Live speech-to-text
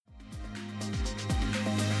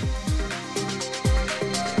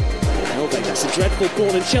It's a dreadful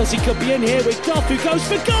ball and Chelsea could be in here with Duff, who goes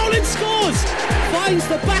for goal and scores! Finds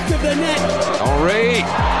the back of the net. Henry!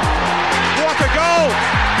 What a goal!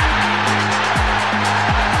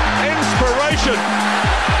 Inspiration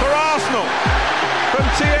for Arsenal from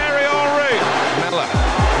Thierry Henry. Miller,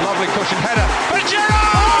 lovely cushion header. And Gerrard!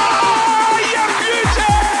 Oh, you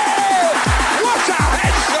beauty! What a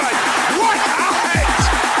head, son! What a head!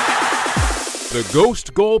 The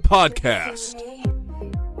Ghost Goal Podcast.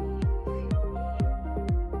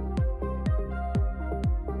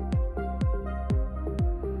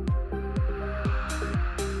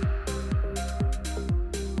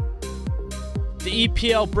 The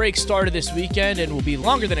EPL break started this weekend and will be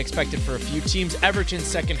longer than expected for a few teams. Everton's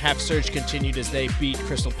second half surge continued as they beat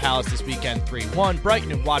Crystal Palace this weekend 3-1.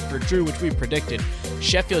 Brighton and Watford drew, which we predicted.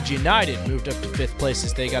 Sheffield United moved up to 5th place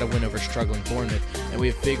as they got a win over struggling Bournemouth. And we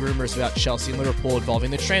have big rumors about Chelsea and Liverpool involving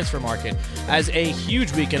the transfer market as a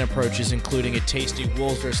huge weekend approaches, including a tasty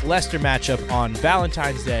Wolves vs Leicester matchup on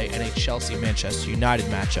Valentine's Day and a Chelsea-Manchester United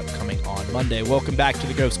matchup coming on Monday. Welcome back to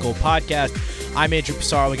the Ghost Goal Podcast. I'm Andrew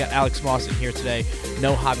Pissarro. We got Alex Moss in here today.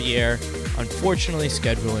 No Javier. Unfortunately,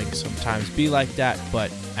 scheduling sometimes be like that. But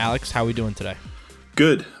Alex, how are we doing today?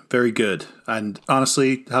 Good. Very good. And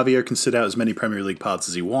honestly, Javier can sit out as many Premier League pods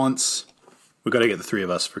as he wants. We've got to get the three of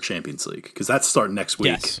us for Champions League because that's starting next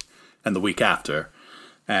week and the week after.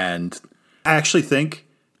 And I actually think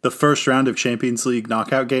the first round of Champions League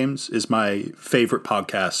knockout games is my favorite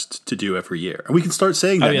podcast to do every year. And we can start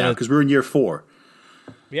saying that now because we're in year 4.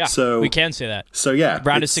 Yeah, so we can say that. So yeah,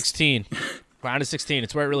 round of 16. Round of 16.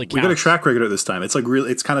 It's where it really counts. We got a track record at this time. It's like really,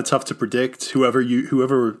 it's kind of tough to predict.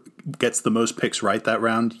 Whoever gets the most picks right that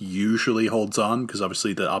round usually holds on because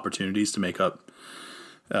obviously the opportunities to make up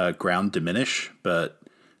ground diminish, but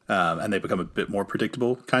and they become a bit more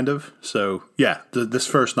predictable, kind of. So yeah, this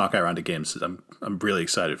first knockout round of games, I'm really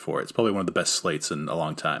excited for it. It's probably one of the best slates in a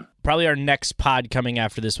long time. Probably our next pod coming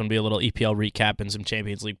after this one will be a little EPL recap and some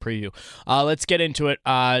Champions League preview. Let's get into it.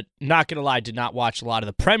 Not going to lie, did not watch a lot of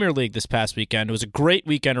the Premier League this past weekend. It was a great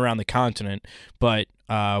weekend around the continent, but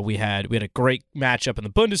we had a great matchup in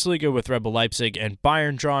the Bundesliga with Red Bull Leipzig and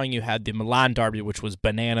Bayern drawing. You had the Milan derby, which was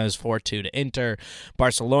bananas, 4-2 to Inter.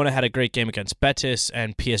 Barcelona had a great game against Betis,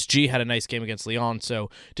 and PSG had a nice game against Lyon.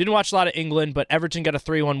 So didn't watch a lot of England, but Everton got a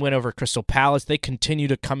 3-1 win over Crystal Palace. They continue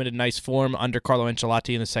to come into nice form under Carlo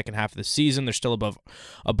Ancelotti in the second half of the season. They're still above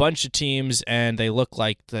a bunch of teams, and they look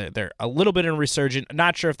like they're a little bit in resurgent.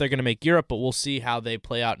 Not sure if they're going to make Europe, but we'll see how they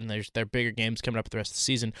play out in their bigger games coming up the rest of the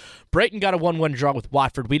season. Brighton got a 1-1 draw with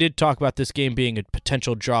Watford. We did talk about this game being a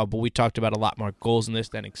potential draw, but we talked about a lot more goals in this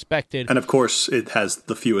than expected. And of course, it has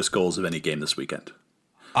the fewest goals of any game this weekend.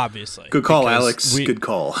 Obviously. Good call, Alex. Good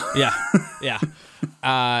call. Yeah.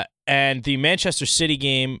 And the Manchester City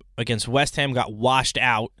game against West Ham got washed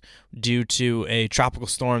out due to a tropical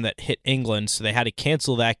storm that hit England, so they had to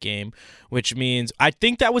cancel that game, which means I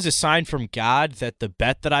think that was a sign from God that the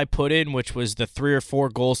bet that I put in, which was the 3 or 4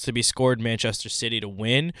 goals to be scored Manchester City to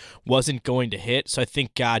win, wasn't going to hit. So I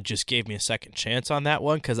think God just gave me a second chance on that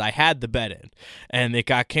one because I had the bet in, and it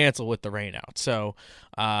got canceled with the rain out. So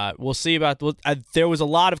we'll see about there was a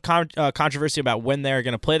lot of controversy about when they're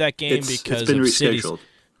going to play that game because it's been of rescheduled.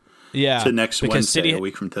 To next Wednesday, a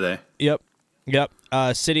week from today. Yep.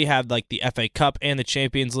 City had like the FA Cup and the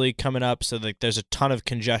Champions League coming up, so there's a ton of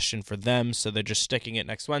congestion for them, so they're just sticking it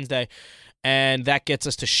next Wednesday. And that gets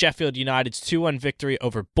us to Sheffield United's 2-1 victory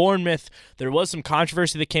over Bournemouth. There was some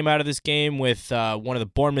controversy that came out of this game with one of the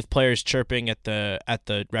Bournemouth players chirping at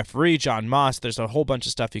the referee, John Moss. There's a whole bunch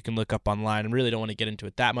of stuff you can look up online. I really don't want to get into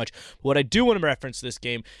it that much. But what I do want to reference this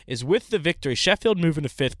game is with the victory, Sheffield moving to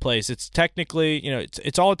 5th place. It's technically,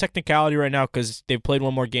 it's all a technicality right now because they've played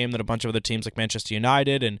one more game than a bunch of other teams like Manchester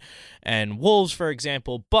United and Wolves, for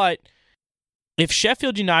example. But if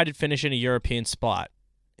Sheffield United finish in a European spot,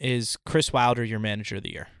 is Chris Wilder your manager of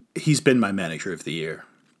the year? He's been my manager of the year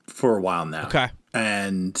for a while now. Okay.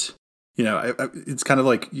 And, it's kind of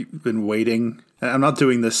like you've been waiting. I'm not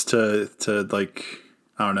doing this to like,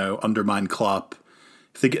 I don't know, undermine Klopp.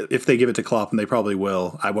 If they give it to Klopp, and they probably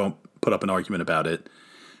will, I won't put up an argument about it.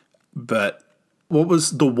 But what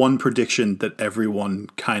was the one prediction that everyone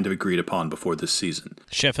kind of agreed upon before this season?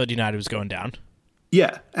 Sheffield United was going down.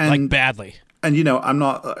 Yeah. And, badly. And,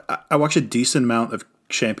 I watch a decent amount of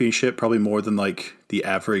Championship, probably more than like the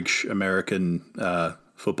average American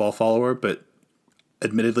football follower, but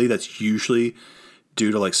admittedly that's usually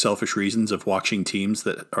due to like selfish reasons of watching teams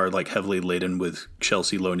that are like heavily laden with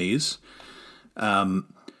Chelsea loanees. And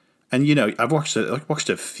I've watched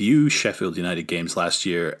a few Sheffield United games last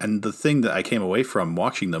year, and the thing that I came away from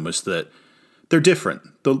watching them was that they're different.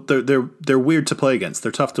 They're weird to play against.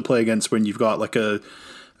 They're tough to play against when you've got like a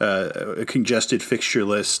congested fixture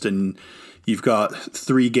list and you've got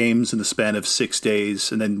 3 games in the span of 6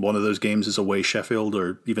 days, and then one of those games is away Sheffield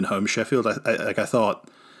or even home Sheffield. I thought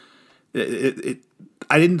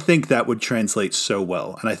I didn't think that would translate so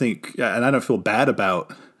well, and I don't feel bad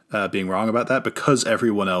about being wrong about that because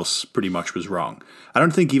everyone else pretty much was wrong. I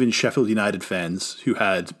don't think even Sheffield United fans who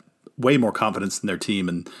had way more confidence in their team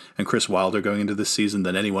and Chris Wilder going into this season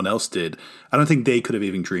than anyone else did, I don't think they could have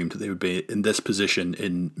even dreamed that they would be in this position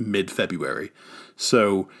in mid-February.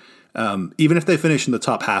 So even if they finish in the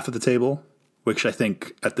top half of the table, which I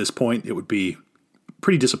think at this point it would be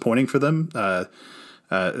pretty disappointing for them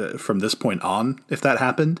from this point on if that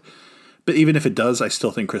happened. But even if it does, I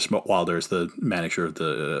still think Chris Wilder is the manager of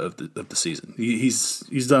the season.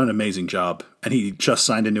 He's done an amazing job, and he just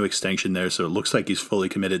signed a new extension there, so it looks like he's fully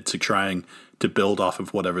committed to trying to build off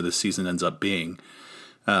of whatever this season ends up being.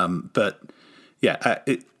 But yeah,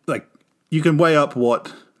 you can weigh up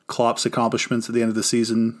what Klopp's accomplishments at the end of the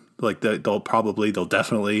season. Like they'll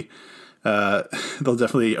definitely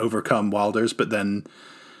overcome Wilder's, but then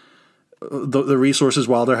the resources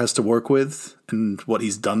Wilder has to work with and what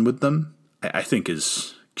he's done with them, I think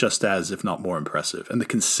is just as, if not more, impressive. And the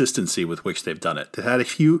consistency with which they've done it. They had a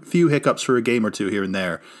few hiccups for a game or two here and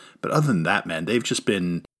there, but other than that, man, they've just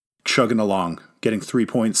been chugging along, getting 3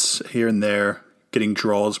 points here and there, getting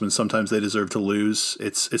draws when sometimes they deserve to lose.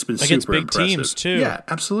 It's been against super big impressive. Teams too. Yeah,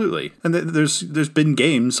 absolutely. And there's been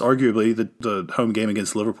games, arguably the home game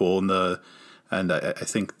against Liverpool and I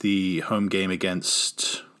think the home game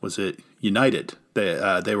against, was it United?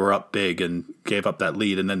 They were up big and gave up that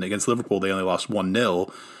lead, and then against Liverpool they only lost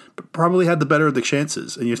 1-0, but probably had the better of the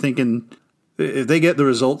chances. And you're thinking, if they get the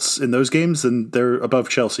results in those games, then they're above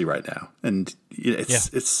Chelsea right now. And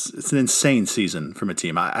it's an insane season from a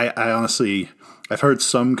team. I honestly, I've heard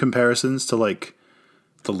some comparisons to like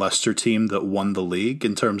the Leicester team that won the league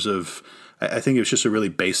in terms of, I think it was just a really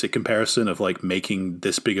basic comparison of like making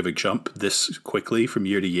this big of a jump this quickly from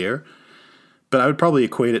year to year. But I would probably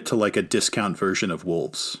equate it to like a discount version of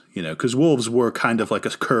Wolves, because Wolves were kind of like a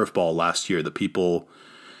curveball last year that people,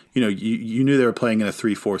 you knew they were playing in a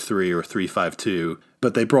 3-4-3 or 3-5-2,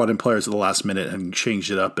 but they brought in players at the last minute and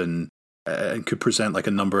changed it up and could present like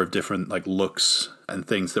a number of different like looks and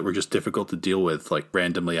things that were just difficult to deal with like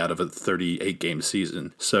randomly out of a 38-game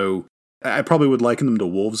season. So I probably would liken them to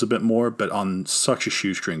Wolves a bit more, but on such a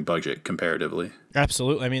shoestring budget comparatively.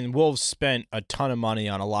 Absolutely. I mean, Wolves spent a ton of money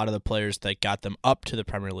on a lot of the players that got them up to the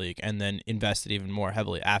Premier League and then invested even more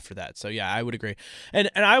heavily after that. So, yeah, I would agree.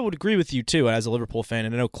 And I would agree with you, too, as a Liverpool fan.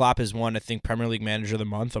 And I know Klopp has won, I think, Premier League Manager of the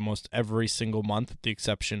Month almost every single month, with the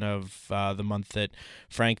exception of the month that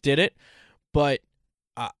Frank did it. But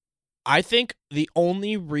I think the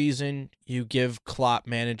only reason you give Klopp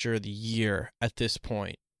Manager of the Year at this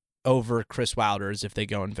point over Chris Wilder is if they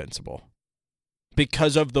go invincible,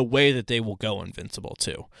 because of the way that they will go invincible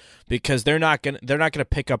too, because they're not gonna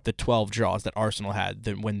pick up the 12 draws that Arsenal had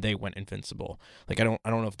when they went invincible. Like I don't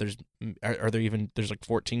know if there's like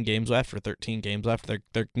 14 games left or 13 games left.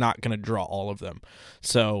 They're not gonna draw all of them.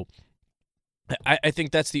 So I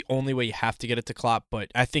think that's the only way you have to get it to Klopp, but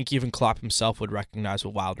I think even Klopp himself would recognize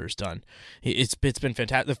what Wilder's done. It's been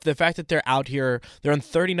fantastic. The fact that they're out here, they're on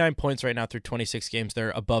 39 points right now through 26 games.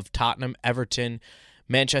 They're above Tottenham, Everton,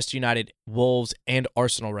 Manchester United, Wolves, and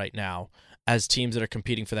Arsenal right now as teams that are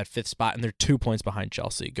competing for that 5th spot, and they're 2 points behind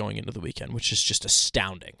Chelsea going into the weekend, which is just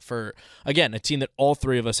astounding for, again, a team that all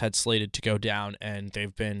three of us had slated to go down, and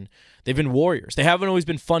they've been warriors. They haven't always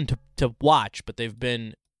been fun to watch, but they've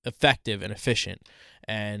been effective and efficient.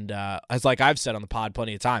 And as like I've said on the pod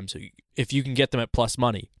plenty of times, if you can get them at plus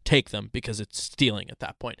money, take them, because it's stealing at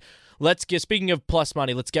that point. Speaking of plus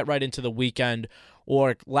money, let's get right into the weekend,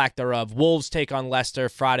 or lack thereof. Wolves take on Leicester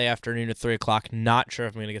Friday afternoon at 3 o'clock. Not sure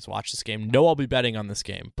if I'm going to get to watch this game. No, I'll be betting on this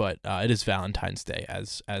game, but it is Valentine's Day,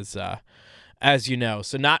 as you know.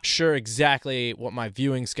 So not sure exactly what my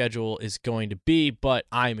viewing schedule is going to be, but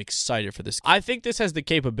I'm excited for this. I think this has the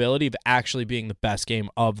capability of actually being the best game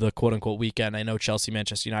of the quote-unquote weekend. I know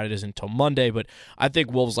Chelsea-Manchester United isn't until Monday, but I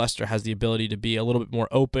think Wolves-Leicester has the ability to be a little bit more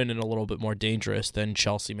open and a little bit more dangerous than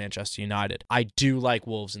Chelsea-Manchester United. I do like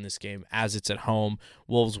Wolves in this game as it's at home.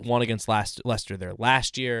 Wolves won against Leicester there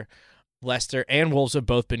last year. Leicester and Wolves have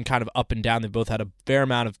both been kind of up and down. They've both had a fair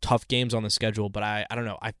amount of tough games on the schedule, but I don't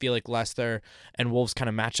know. I feel like Leicester and Wolves kind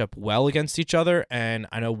of match up well against each other, and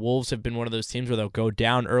I know Wolves have been one of those teams where they'll go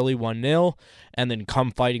down early 1-0 and then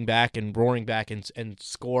come fighting back and roaring back and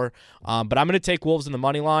score. But I'm going to take Wolves in the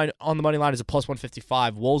money line. On the money line is a plus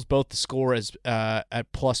 155. Wolves both to score as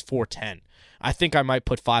at plus 410. I think I might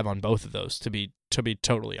put 5 on both of those, to be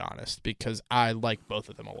totally honest, because I like both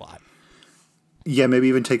of them a lot. Yeah, maybe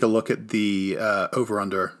even take a look at the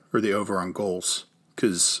over-under or the over on goals,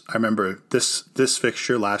 because I remember this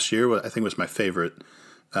fixture last year, I think was my favorite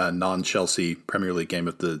non-Chelsea Premier League game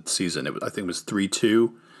of the season. I think it was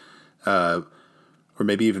 3-2, or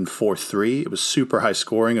maybe even 4-3. It was super high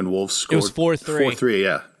scoring, and Wolves scored. It was 4-3. 4-3,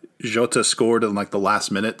 yeah. Jota scored in like the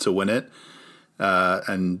last minute to win it.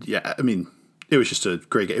 And yeah, I mean, it was just a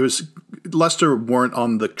great game. Leicester weren't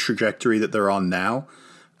on the trajectory that they're on now.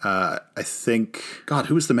 I think, God,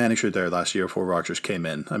 who was the manager there last year before Rodgers came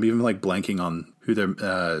in? I'm even like blanking on who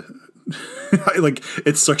they're. Like,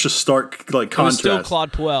 it's such a stark like contrast. It was still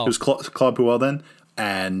Claude Puel. It was Claude Puel then,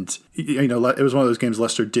 and you know, it was one of those games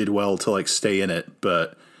Leicester did well to like stay in it,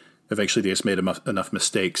 but eventually they just made enough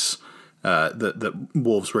mistakes that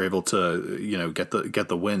Wolves were able to, you know, get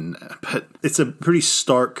the win. But it's a pretty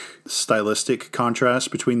stark stylistic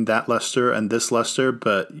contrast between that Leicester and this Leicester.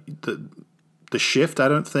 But the shift, I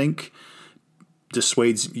don't think,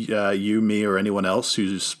 dissuades you, me, or anyone else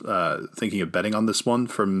who's thinking of betting on this one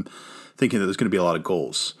from thinking that there's going to be a lot of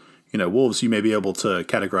goals. You know, Wolves, you may be able to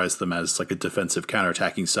categorize them as like a defensive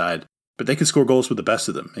counterattacking side, but they can score goals with the best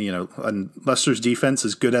of them. You know, and Leicester's defense,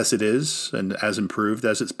 as good as it is and as improved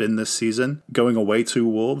as it's been this season, going away to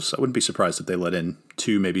Wolves, I wouldn't be surprised if they let in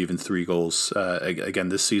 2, maybe even 3 goals again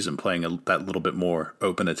this season, playing that little bit more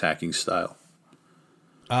open attacking style.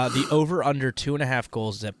 The over-under 2.5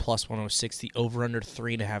 goals is at plus 106. The over-under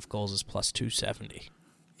 3.5 goals is plus 270.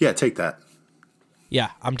 Yeah, take that.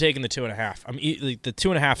 Yeah, I'm taking the 2.5. The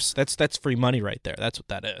 2.5. That's free money right there. That's what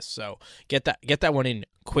that is. So get that one in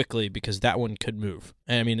quickly, because that one could move.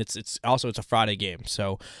 And I mean, it's also a Friday game,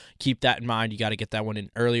 so keep that in mind. You got to get that one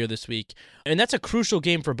in earlier this week, and that's a crucial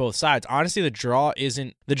game for both sides. Honestly, the draw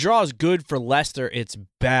is good for Leicester. It's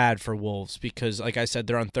bad for Wolves because, like I said,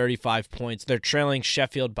 they're on 35 points. They're trailing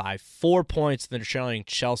Sheffield by 4 points. They're trailing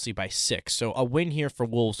Chelsea by 6. So a win here for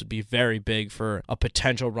Wolves would be very big for a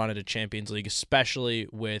potential run at a Champions League, especially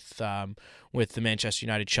with the Manchester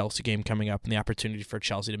United-Chelsea game coming up and the opportunity for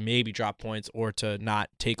Chelsea to maybe drop points or to not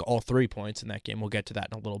take all 3 points in that game. We'll get to that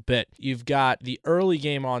in a little bit. You've got the early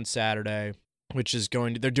game on Saturday, which is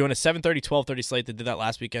they're doing a 7:30, 12:30 slate. They did that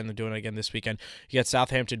last weekend. They're doing it again this weekend. You got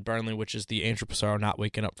Southampton-Burnley, which is the Angel Pissarro not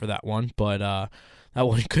waking up for that one, but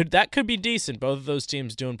that could be decent. Both of those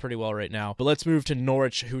teams doing pretty well right now. But let's move to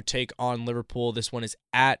Norwich, who take on Liverpool. This one is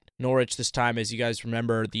at Norwich this time. As you guys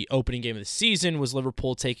remember, the opening game of the season was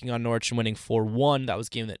Liverpool taking on Norwich and winning 4-1. That was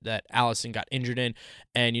a game that Alisson got injured in.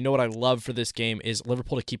 And you know what I love for this game is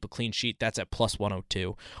Liverpool to keep a clean sheet. That's at plus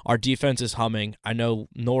 102. Our defense is humming. I know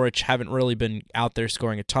Norwich haven't really been out there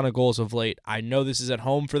scoring a ton of goals of late. I know this is at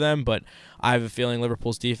home for them, but I have a feeling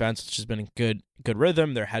Liverpool's defense, which has been in good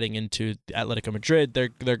rhythm, they're heading into Atletico Madrid. They're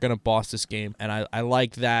going to boss this game, and I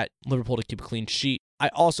like that Liverpool to keep a clean sheet. I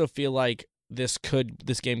also feel like this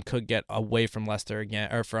game could get away from Leicester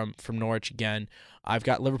again, or from Norwich again. I've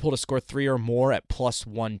got Liverpool to score 3 or more at plus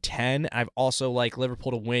 110. I've also like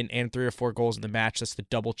Liverpool to win and 3 or 4 goals in the match. That's the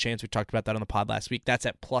double chance. We talked about that on the pod last week. That's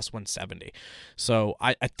at plus 170. So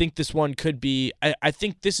I think this one could be, I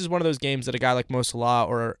think this is one of those games that a guy like Mo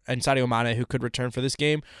Salah and Sadio Mane, who could return for this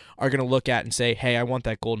game, are going to look at and say, hey, I want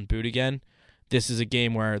that golden boot again. This is a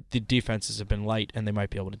game where the defenses have been light and they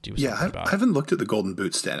might be able to do something about it. I haven't looked at the golden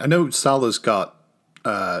boot stand. I know Salah's got,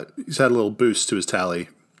 he's had a little boost to his tally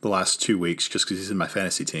the last 2 weeks just because he's in my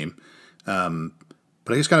fantasy team.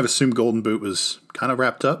 But I just kind of assumed golden boot was kind of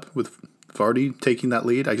wrapped up with Vardy taking that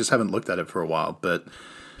lead. I just haven't looked at it for a while, but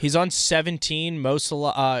he's on 17. Mo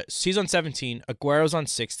Salah, he's on 17. Aguero's on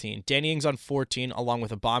 16. Danny Ings on 14, along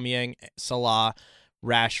with Aubameyang, Salah,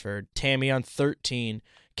 Rashford. Tammy on 13.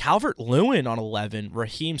 Calvert-Lewin on 11,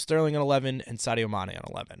 Raheem Sterling on 11, and Sadio Mane on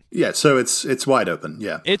 11. Yeah, so it's wide open,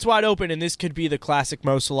 yeah. It's wide open, and this could be the classic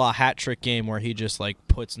Mo Salah hat-trick game where he just like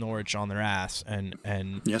puts Norwich on their ass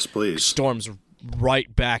and yes, please, storms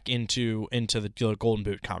right back into the Golden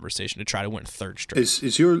Boot conversation to try to win 3rd straight.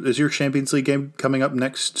 Is your Champions League game coming up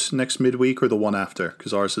next midweek or the one after?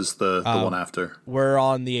 Because ours is the one after. We're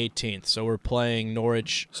on the 18th, so we're playing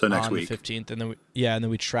Norwich next on week. The 15th, and then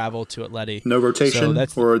we travel to Atleti. No rotation,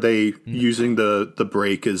 or are they using the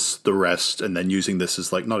break as the rest and then using this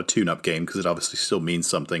as like not a tune-up game because it obviously still means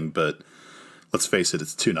something, but let's face it,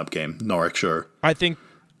 it's a tune-up game. Norwich are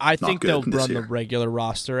I think they'll run the regular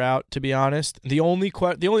roster out, to be honest.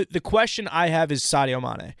 The question I have is Sadio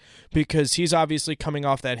Mane, because he's obviously coming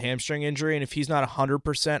off that hamstring injury, and if he's not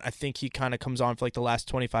 100%, I think he kind of comes on for like the last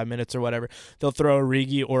 25 minutes or whatever. They'll throw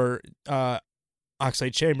Origi or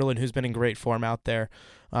Oxlade-Chamberlain, who's been in great form out there.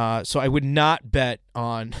 So I would not bet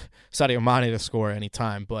on Sadio Mane to score any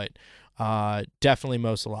time, but definitely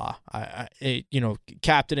Mo Salah.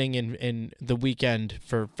 Captaining in the weekend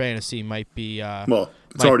for fantasy might be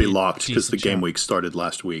it's already locked because the game week started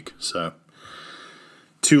last week. So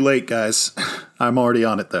too late, guys. I'm already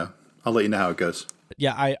on it though. I'll let you know how it goes.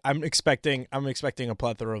 Yeah, I'm expecting a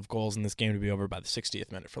plethora of goals in this game to be over by the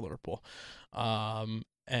 60th minute for Liverpool.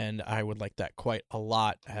 And I would like that quite a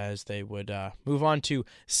lot as they would move on to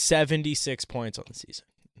 76 points on the season.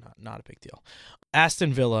 Not a big deal.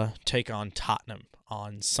 Aston Villa take on Tottenham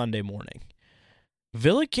on Sunday morning.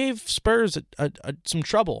 Villa gave Spurs some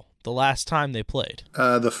trouble the last time they played.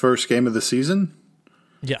 The first game of the season?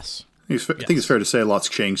 Yes. I think it's fair to say a lot's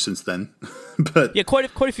changed since then. But yeah, quite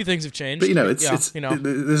a few things have changed. But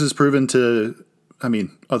this has proven to,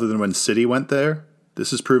 other than when City went there,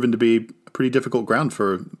 this has proven to be a pretty difficult ground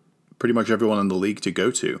for pretty much everyone in the league to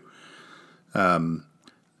go to.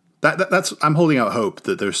 That's I'm holding out hope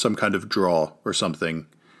that there's some kind of draw or something.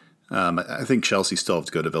 I think Chelsea still have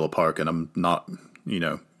to go to Villa Park, and I'm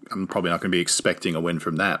probably not going to be expecting a win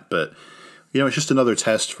from that. But it's just another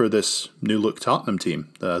test for this new look Tottenham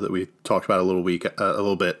team that we talked about a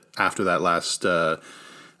little bit after that last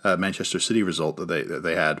Manchester City result that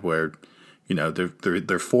they had, where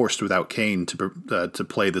they're forced without Kane to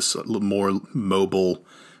play this more mobile,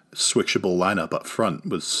 switchable lineup up front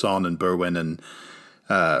with Son and Bergwijn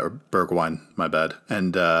or Bergwijn, my bad,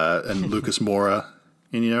 and Lucas Moura,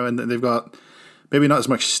 and they've got maybe not as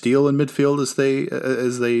much steel in midfield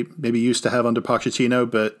as they maybe used to have under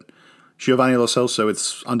Pochettino, but Giovanni Lo Celso,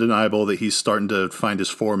 it's undeniable that he's starting to find his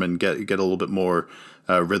form and get a little bit more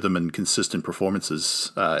rhythm and consistent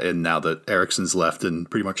performances. And now that Eriksen's left,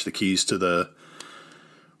 and pretty much the keys to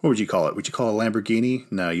what would you call it? Would you call it a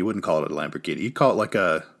Lamborghini? No, you wouldn't call it a Lamborghini. You'd call it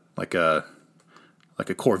like a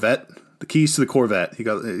Corvette. The keys to the Corvette. You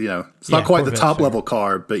got it's not quite the top level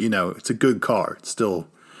car, but it's a good car. It still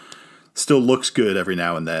looks good every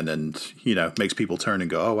now and then, and makes people turn and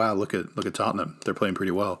go, oh wow, look at Tottenham. They're playing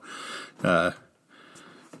pretty well.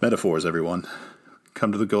 Metaphors, everyone.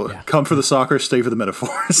 Come to the goal. Yeah. Come for the soccer. Stay for the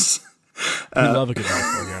metaphors. We love a good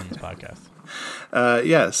metaphor here on this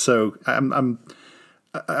podcast. So I'm.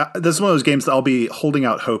 This is one of those games that I'll be holding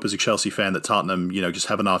out hope as a Chelsea fan that Tottenham, just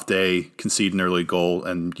have an off day, concede an early goal,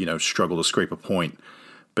 and struggle to scrape a point.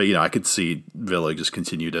 But I could see Villa just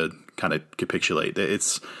continue to kind of capitulate.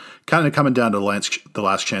 It's kind of coming down to the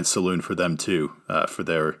last chance saloon for them too, for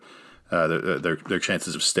their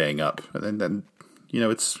chances of staying up. And then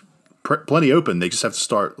it's plenty open. They just have to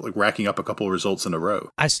start racking up a couple of results in a row.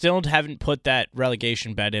 I still haven't put that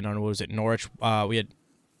relegation bet in on, what was it, Norwich?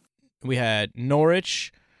 We had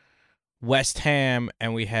Norwich, West Ham,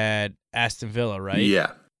 and we had Aston Villa, right?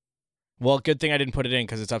 Yeah. Well, good thing I didn't put it in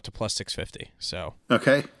because it's up to plus 650. So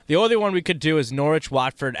okay. The only one we could do is Norwich,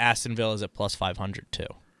 Watford, Aston Villa is at plus 500 too.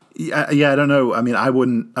 Yeah, I don't know. I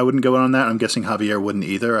wouldn't go on that. I'm guessing Javier wouldn't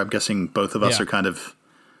either. I'm guessing both of us are kind of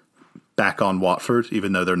back on Watford,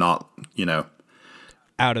 even though they're not,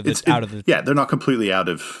 out of the. Yeah, they're not completely out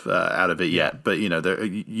of it yet. But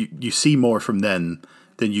you see more from them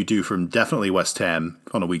than you do from definitely West Ham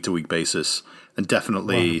on a week-to-week basis, and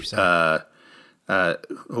definitely who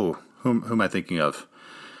am I thinking of?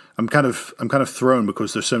 I'm kind of thrown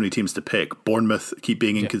because there's so many teams to pick. Bournemouth keep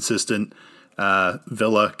being inconsistent.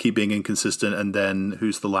 Villa keep being inconsistent, and then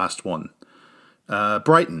who's the last one?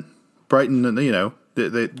 Brighton,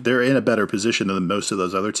 they're in a better position than most of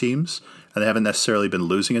those other teams, and they haven't necessarily been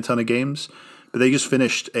losing a ton of games. But they just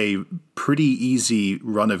finished a pretty easy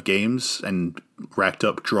run of games and racked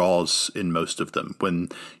up draws in most of them when,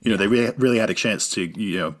 they really had a chance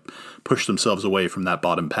to, push themselves away from that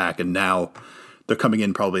bottom pack. And now they're coming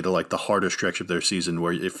in probably to the harder stretch of their season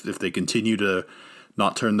where if they continue to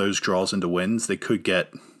not turn those draws into wins, they could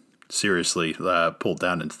get seriously pulled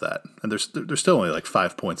down into that. And they're still only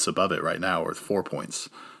 5 points above it right now, or 4 points,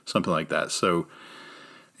 something like that. So,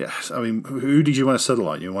 yeah, who did you want to settle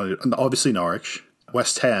on? You wanted obviously Norwich,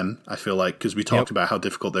 West Ham. I feel like because we talked about how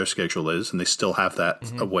difficult their schedule is, and they still have that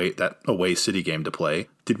away City game to play.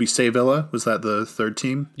 Did we say Villa? Was that the third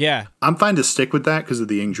team? Yeah, I'm fine to stick with that because of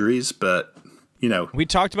the injuries, but we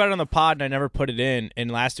talked about it on the pod, and I never put it in. And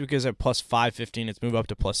last week is at plus 515. It's moved up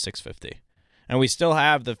to plus 650, and we still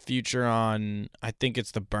have the future on. I think it's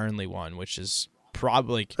the Burnley one, which is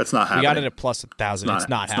probably that's not happening. We got it at plus 1,000. It's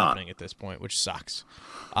not happening at this point, which sucks.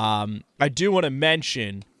 I do want to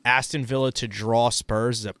mention Aston Villa to draw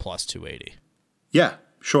Spurs is at plus 280. Yeah,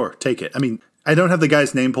 sure. Take it. I don't have the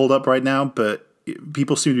guy's name pulled up right now, but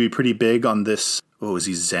people seem to be pretty big on this. what was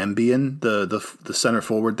he, Zambian, the center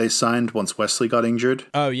forward they signed once Wesley got injured.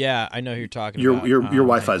 Oh yeah, I know who you're talking your about. Your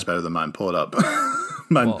Wi-Fi is better than mine. Pull it up.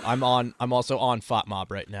 Well, I'm also on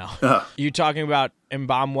FOTMob right now. You talking about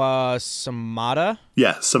Mbamwa Samata?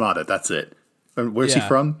 Yeah, Samata. That's it. And where's he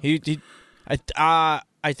from?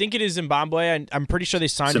 I think it is Zimbabwe. And I'm pretty sure they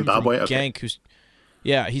signed him from Genk.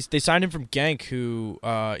 They signed him from Genk, who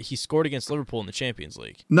he scored against Liverpool in the Champions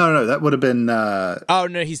League. No, that would have been. Oh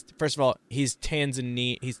no, he's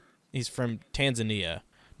Tanzania. He's from Tanzania,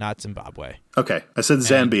 not Zimbabwe. Okay, I said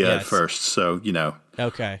Zambia at first, so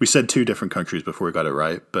Okay, we said two different countries before we got it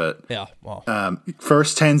right, but yeah, well,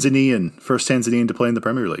 first Tanzanian to play in the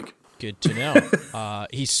Premier League. Good to know.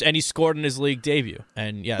 He scored in his league debut,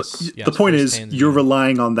 and yes, the point is you're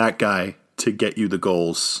relying on that guy to get you the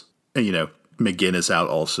goals, and McGinn is out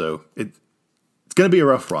also. It's going to be a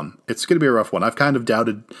rough run. I've kind of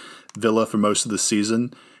doubted Villa for most of the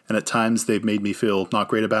season, and at times they've made me feel not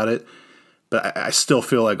great about it. But I still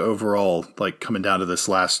feel like overall, like coming down to this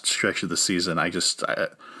last stretch of the season, I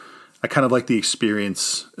kind of like the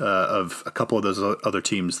experience of a couple of those other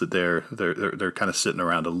teams that they're kind of sitting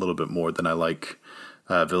around a little bit more than I like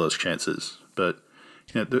Villa's chances. But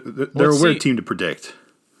they're a weird team to predict.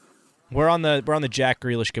 We're on the Jack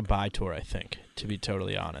Grealish goodbye tour, I think, to be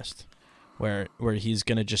totally honest, where he's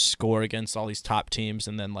gonna just score against all these top teams,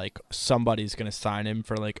 and then like somebody's gonna sign him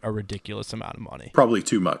for like a ridiculous amount of money. Probably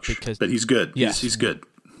too much, but he's good. Yes, he's good.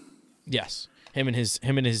 Yes, him and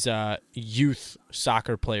his youth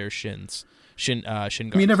soccer player shins. Shin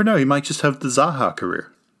You never know. He might just have the Zaha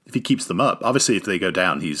career if he keeps them up. Obviously, if they go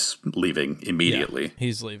down, he's leaving immediately. Yeah,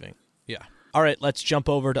 he's leaving. Yeah. All right, let's jump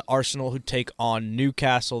over to Arsenal, who take on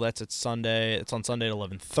Newcastle. That's at Sunday. It's on Sunday at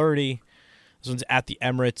 11:30. This one's at the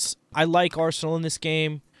Emirates. I like Arsenal in this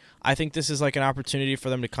game. I think this is like an opportunity for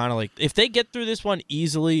them to kind of like, if they get through this one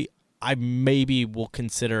easily, I maybe will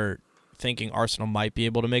consider thinking Arsenal might be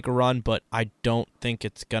able to make a run, but I don't think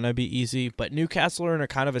it's going to be easy. But Newcastle are in a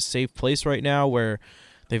kind of a safe place right now where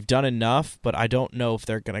they've done enough, but I don't know if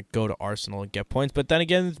they're going to go to Arsenal and get points. But then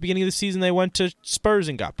again, at the beginning of the season, they went to Spurs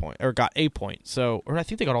and got a point. So, or I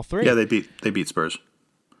think they got all three. Yeah, they beat Spurs.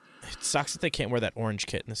 It sucks that they can't wear that orange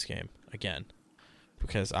kit in this game again,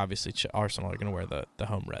 because obviously Arsenal are going to wear the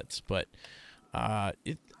home reds. But I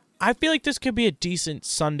feel like this could be a decent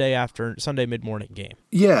Sunday mid-morning game.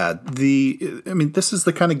 Yeah, this is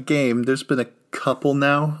the kind of game. There's been a couple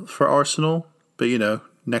now for Arsenal, but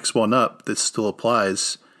next one up, this still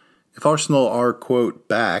applies. If Arsenal are, quote,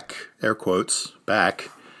 back, air quotes, back,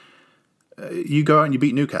 you go out and you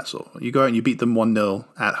beat Newcastle. You go out and you beat them 1-0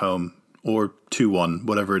 at home or 2-1,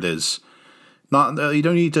 whatever it is. You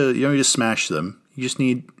don't need to smash them. You just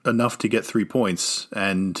need enough to get 3 points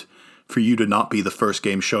and for you to not be the first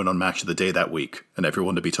game shown on Match of the Day that week and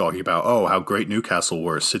everyone to be talking about, oh, how great Newcastle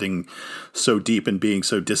were sitting so deep and being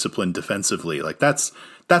so disciplined defensively. Like that's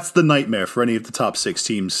the nightmare for any of the top 6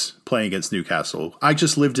 teams playing against Newcastle. I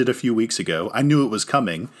just lived it a few weeks ago. I knew it was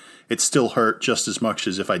coming. It still hurt just as much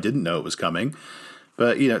as if I didn't know it was coming.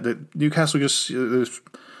 But, the Newcastle just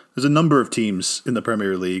there's a number of teams in the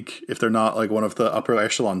Premier League. If they're not like one of the upper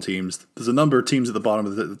echelon teams, there's a number of teams at the bottom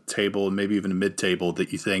of the table and maybe even mid-table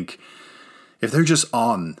that you think if they're just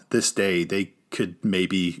on this day, they could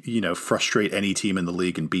maybe, frustrate any team in the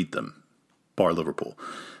league and beat them, bar Liverpool.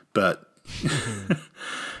 But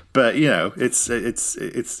but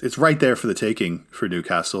it's right there for the taking for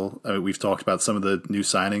Newcastle. I mean, we've talked about some of the new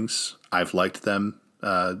signings. I've liked them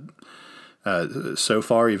so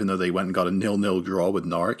far, even though they went and got a 0-0 draw with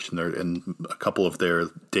Norwich in a couple of their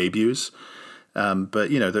debuts. But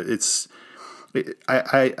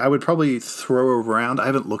I would probably throw around. I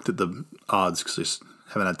haven't looked at the odds because I just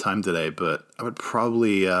haven't had time today. But I would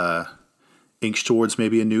probably inch towards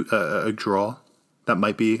maybe a draw. That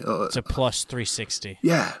might be it's a plus 360.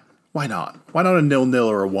 Yeah, why not? Why not a 0-0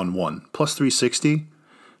 or a 1-1 plus 360?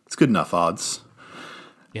 It's good enough odds.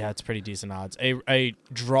 Yeah, it's pretty decent odds. A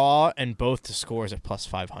draw and both to score is at plus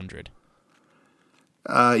 500.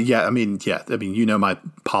 Yeah. I mean, my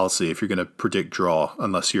policy. If you're going to predict draw,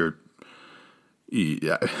 unless you're,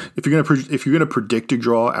 if you're going to predict a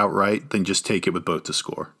draw outright, then just take it with both to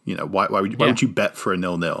score. Why would you bet for a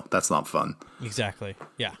 0-0? That's not fun. Exactly.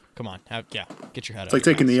 Yeah. Come on. Get your head. It's like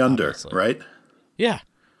taking the under, obviously. Right? Yeah.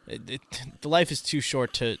 The life is too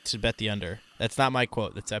short to bet the under. That's not my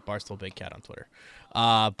quote. That's at Barstool Big Cat on Twitter.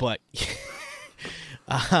 But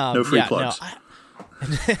no free plugs.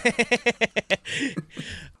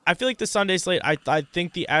 I feel like the Sunday slate. I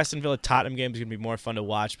think the Aston Villa Tottenham game is going to be more fun to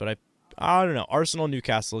watch. But I don't know. Arsenal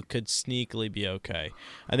Newcastle could sneakily be okay.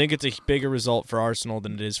 I think it's a bigger result for Arsenal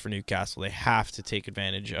than it is for Newcastle. They have to take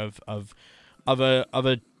advantage of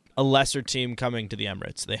a lesser team coming to the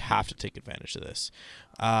Emirates. They have to take advantage of this.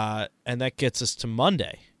 And that gets us to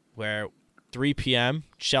Monday, where 3 p.m.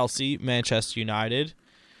 Chelsea, Manchester United.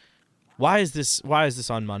 Why is this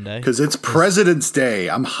on Monday? Because it's President's Day.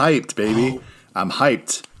 I'm hyped, baby. I'm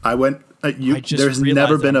hyped. I went. There's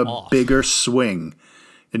never been a bigger swing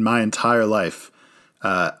in my entire life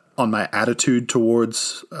on my attitude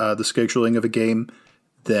towards the scheduling of a game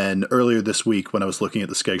than earlier this week when I was looking at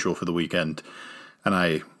the schedule for the weekend, and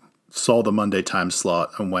I saw the Monday time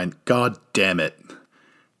slot and went, God damn it.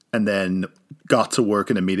 And then got to work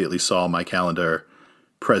and immediately saw my calendar,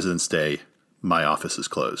 President's Day, my office is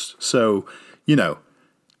closed. So,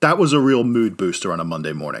 that was a real mood booster on a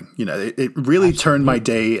Monday morning. It really turned my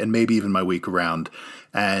day and maybe even my week around.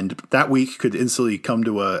 And that week could instantly come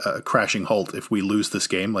to a crashing halt if we lose this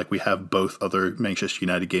game, like we have both other Manchester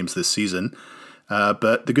United games this season.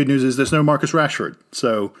 But the good news is there's no Marcus Rashford.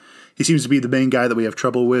 So he seems to be the main guy that we have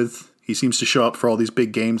trouble with. He seems to show up for all these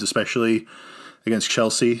big games, especially against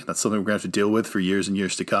Chelsea. That's something we're going to have to deal with for years and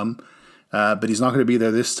years to come. But he's not going to be there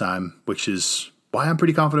this time, which is why I'm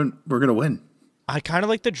pretty confident we're going to win. I kind of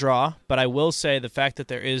like the draw, but I will say the fact that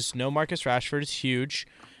there is no Marcus Rashford is huge.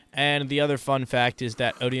 And the other fun fact is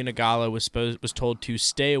that Odion Igalo was told to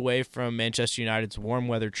stay away from Manchester United's warm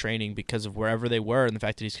weather training because of wherever they were and the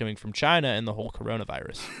fact that he's coming from China and the whole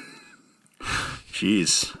coronavirus.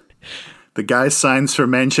 Jeez. The guy signs for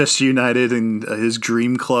Manchester United and his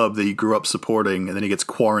dream club that he grew up supporting, and then he gets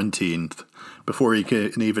quarantined before he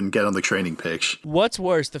can even get on the training pitch. What's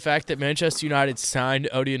worse, the fact that Manchester United signed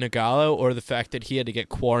Odion Igalo or the fact that he had to get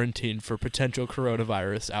quarantined for potential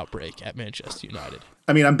coronavirus outbreak at Manchester United?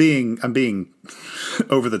 I mean, I'm being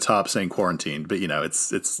over the top saying quarantined, but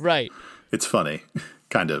it's right. It's funny,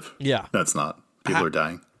 kind of. Yeah. No, it's not. People are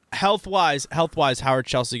dying. Health-wise, how are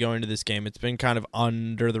Chelsea going into this game? It's been kind of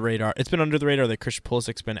under the radar. It's been under the radar that Christian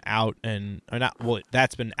Pulisic's been out,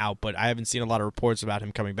 that's been out, but I haven't seen a lot of reports about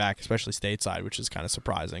him coming back, especially stateside, which is kind of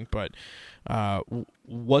surprising. But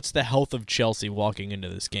what's the health of Chelsea walking into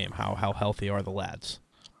this game? How healthy are the lads?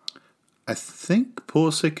 I think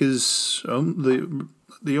Pulisic is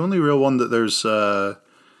the only real one that there's a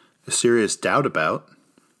serious doubt about.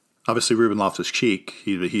 Obviously, Ruben Loftus-Cheek,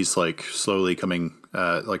 he's like slowly coming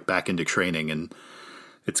back into training, and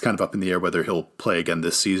it's kind of up in the air whether he'll play again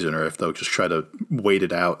this season or if they'll just try to wait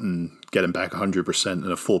it out and get him back 100%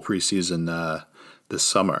 in a full preseason this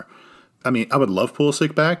summer. I mean, I would love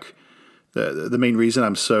Pulisic back. The main reason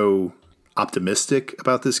I'm so optimistic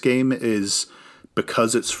about this game is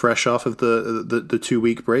because it's fresh off of the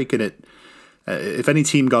 2-week break, and if any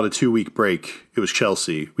team got a 2-week break, it was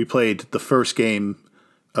Chelsea. We played the first game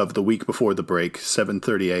of the week before the break,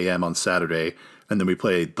 7:30 a.m. on Saturday, and then we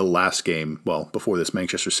played the last game, before this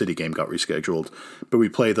Manchester City game got rescheduled, but we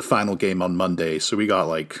played the final game on Monday, so we got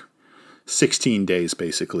 16 days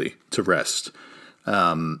basically to rest.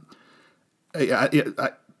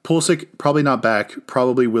 Pulisic probably not back,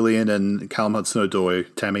 probably Willian and Callum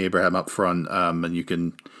Hudson-Odoi, Tammy Abraham up front, and you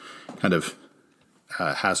can kind of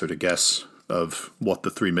hazard a guess of what the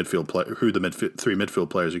three midfield three midfield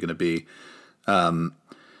players are going to be.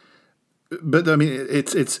 But I mean,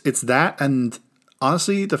 it's that, and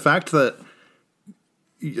honestly, the fact that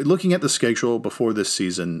looking at the schedule before this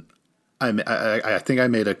season, I think I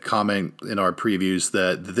made a comment in our previews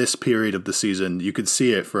that this period of the season, you could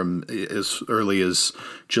see it from as early as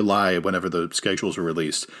July, whenever the schedules were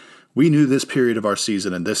released. We knew this period of our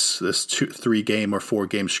season and this 3-game or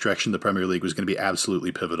 4-game stretch in the Premier League was going to be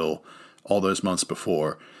absolutely pivotal all those months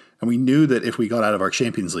before. And we knew that if we got out of our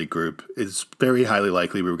Champions League group, it's very highly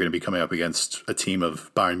likely we were going to be coming up against a team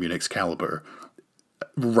of Bayern Munich's caliber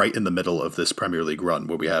right in the middle of this Premier League run,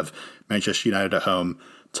 where we have Manchester United at home,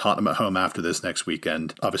 Tottenham at home after this next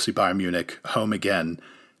weekend, obviously Bayern Munich home again,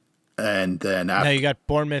 and then after... Now you got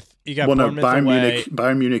Bournemouth. Bournemouth away.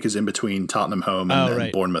 Bayern Munich is in between Tottenham home and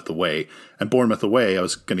then Bournemouth away. And Bournemouth away, I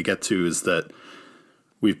was going to get to, is that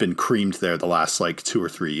we've been creamed there the last 2 or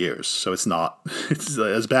 3 years. So it's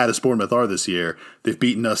as bad as Bournemouth are this year. They've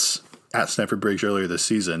beaten us at Stamford Bridge earlier this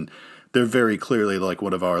season. They're very clearly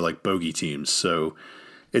one of our bogey teams. So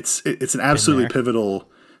it's an absolutely pivotal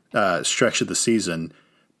stretch of the season.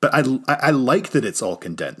 But I like that it's all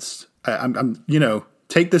condensed. I'm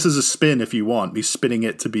take this as a spin if you want, me spinning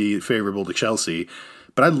it to be favorable to Chelsea.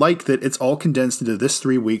 But I like that it's all condensed into this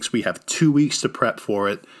 3 weeks. We have 2 weeks to prep for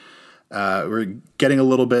it. We're getting a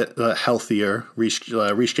little bit healthier. Reece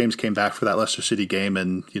James came back for that Leicester City game,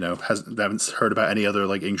 and haven't heard about any other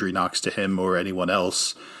injury knocks to him or anyone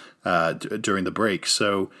else during the break.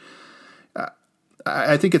 So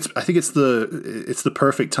I think it's the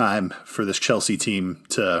perfect time for this Chelsea team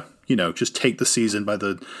to just take the season by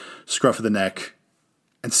the scruff of the neck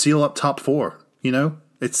and seal up top 4.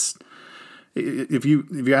 It's if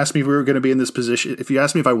you asked me if we were going to be in this position, if you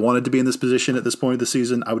asked me if I wanted to be in this position at this point of the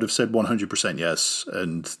season, I would have said 100% yes,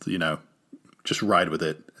 and just ride with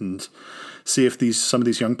it and see if some of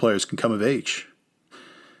these young players can come of age.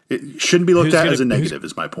 It shouldn't be looked at as a negative,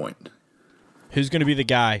 is my point. Who's going to be the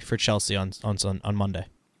guy for Chelsea on Monday?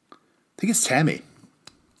 I think it's Tammy.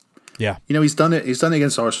 Yeah, he's done it. He's done it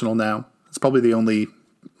against Arsenal now. It's probably the only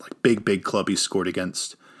big club he's scored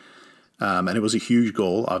against. And it was a huge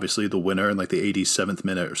goal, obviously, the winner in the 87th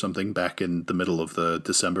minute or something back in the middle of the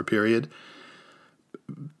December period.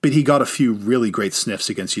 But he got a few really great sniffs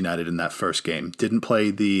against United in that first game. Didn't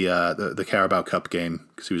play the Carabao Cup game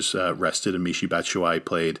because he was rested, and Michy Batshuayi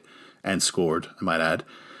played and scored, I might add.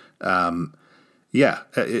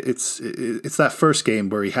 It's that first game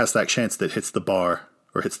where he has that chance that hits the bar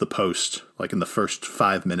or hits the post, in the first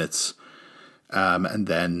 5 minutes. And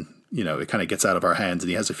then, it kind of gets out of our hands, and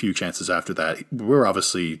he has a few chances after that. We're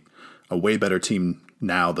obviously a way better team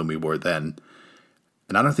now than we were then.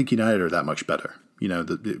 And I don't think United are that much better.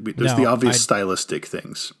 There's the obvious stylistic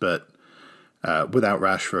things, but without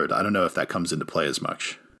Rashford, I don't know if that comes into play as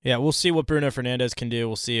much. Yeah, we'll see what Bruno Fernandes can do.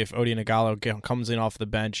 We'll see if Odion Ighalo comes in off the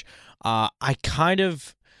bench. I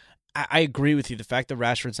agree with you. The fact that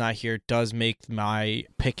Rashford's not here does make my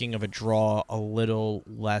picking of a draw a little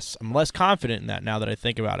less. I'm less confident in that now that I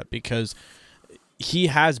think about it, because he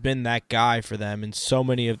has been that guy for them in so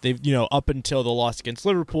many of up until the loss against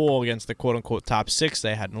Liverpool, against the quote unquote top 6,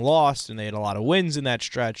 they hadn't lost and they had a lot of wins in that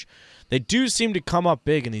stretch. They do seem to come up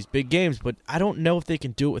big in these big games, but I don't know if they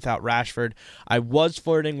can do it without Rashford. I was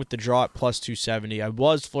flirting with the draw at plus 270. I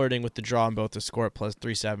was flirting with the draw on both the score at plus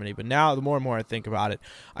 370. But now, the more and more I think about it,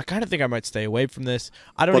 I kind of think I might stay away from this.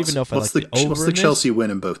 I don't even know if I like the over. What's the Chelsea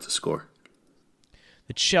win and both to score?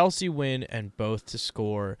 The Chelsea win and both to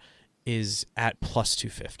score is at plus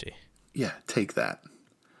 250. Yeah, take that.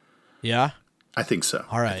 Yeah? I think so.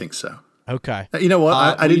 All right. I think so. Okay. You know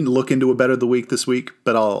what? I didn't look into a bet of the week this week,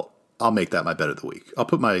 but I'll make that my bet of the week. I'll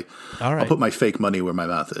put my fake money where my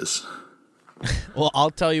mouth is. Well, I'll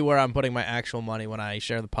tell you where I'm putting my actual money when I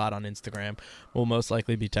share the pod on Instagram. We'll most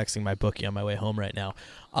likely be texting my bookie on my way home right now.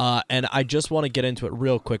 And I just want to get into it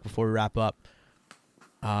real quick before we wrap up.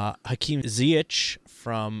 Hakim Ziyech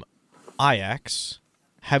from Ajax,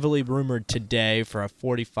 heavily rumored today for a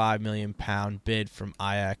 £45 million bid from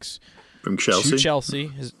Ajax from Chelsea. To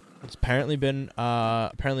Chelsea. It's apparently been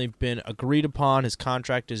agreed upon. His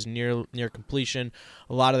contract is near completion.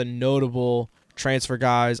 A lot of the notable transfer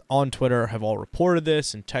guys on Twitter have all reported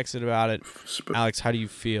this and texted about it. Alex, how do you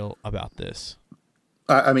feel about this?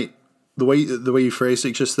 I mean, the way you phrased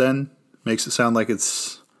it just then makes it sound like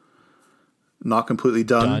it's not completely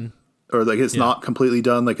done. Or it's not completely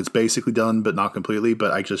done, like it's basically done, but not completely.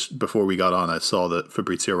 But before we got on, I saw that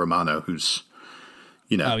Fabrizio Romano, who's,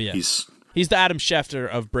 he's the Adam Schefter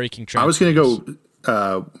of breaking transfers. I was going to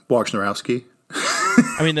go Wojnarowski.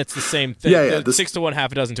 I mean, that's the same thing. Yeah. 6 to 1,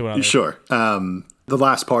 half a dozen to another. Sure. The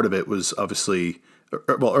last part of it was obviously,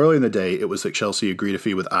 early in the day, it was that Chelsea agreed a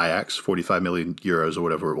fee with Ajax, 45 million euros or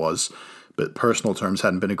whatever it was, but personal terms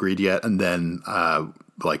hadn't been agreed yet. And then,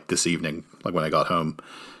 this evening, when I got home,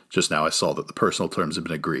 just now I saw that the personal terms have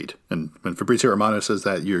been agreed. And when Fabrizio Romano says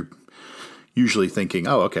that, you're usually thinking,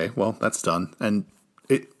 oh, okay, well, that's done. And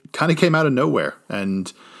it kind of came out of nowhere.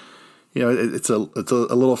 And, it's a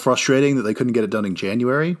little frustrating that they couldn't get it done in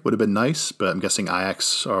January. Would have been nice, but I'm guessing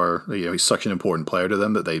Ajax he's such an important player to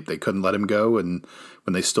them that they couldn't let him go. And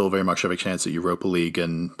when they still very much have a chance at Europa League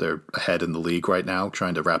and they're ahead in the league right now,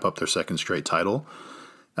 trying to wrap up their second straight title.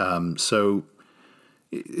 So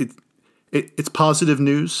it's positive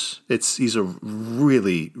news. He's a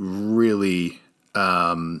really, really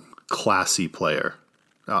classy player.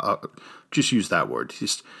 Just use that word.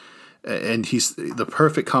 He's the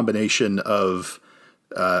perfect combination of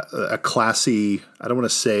a classy, I don't want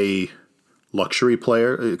to say luxury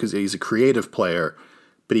player, because he's a creative player,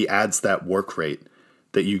 but he adds that work rate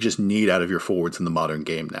that you just need out of your forwards in the modern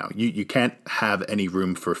game now. You can't have any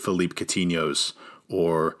room for Philippe Coutinho's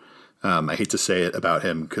or I hate to say it about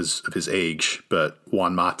him because of his age, but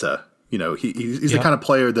Juan Mata. He's the kind of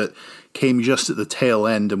player that came just at the tail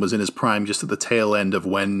end and was in his prime just at the tail end of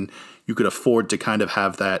when you could afford to kind of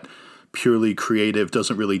have that purely creative,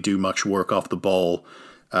 doesn't really do much work off the ball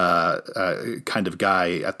kind of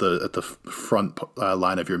guy at the front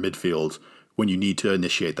line of your midfield when you need to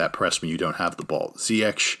initiate that press when you don't have the ball.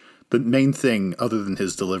 Ziyech, the main thing other than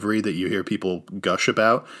his delivery that you hear people gush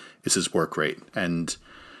about is his work rate. And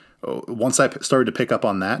once I started to pick up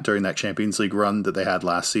on that during that Champions League run that they had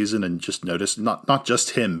last season, and just noticed not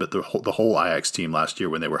just him, but the whole Ajax team last year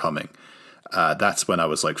when they were humming, that's when I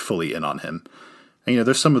was like fully in on him. And,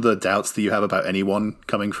 there's some of the doubts that you have about anyone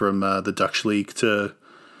coming from the Dutch league to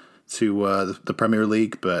the Premier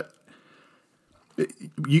League, but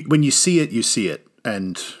when you see it, you see it,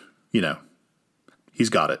 and he's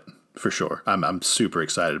got it for sure. I'm super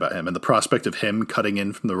excited about him, and the prospect of him cutting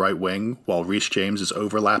in from the right wing while Reece James is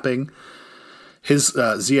overlapping his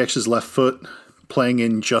Ziyech's left foot, playing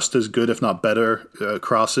in just as good, if not better,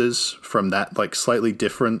 crosses from that like slightly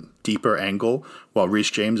different, deeper angle, while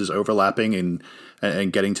Reece James is overlapping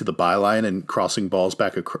and getting to the byline and crossing balls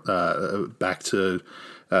back to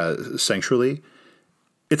centrally.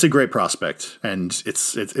 It's a great prospect, and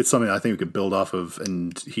it's something I think we could build off of.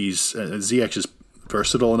 And Ziyech is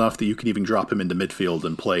versatile enough that you can even drop him into midfield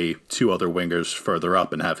and play two other wingers further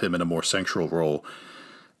up and have him in a more central role.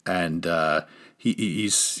 And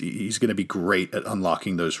he's going to be great at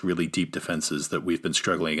unlocking those really deep defenses that we've been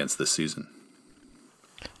struggling against this season.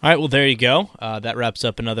 All right, well, there you go. That wraps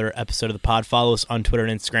up another episode of the pod. Follow us on Twitter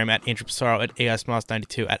and Instagram at Andrew Pissarro, at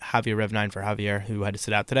ASMoss92, at JavierRev9 for Javier, who had to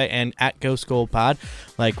sit out today, and at Ghost Gold Pod.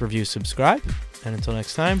 Like, review, subscribe, and until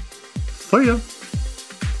next time. See ya.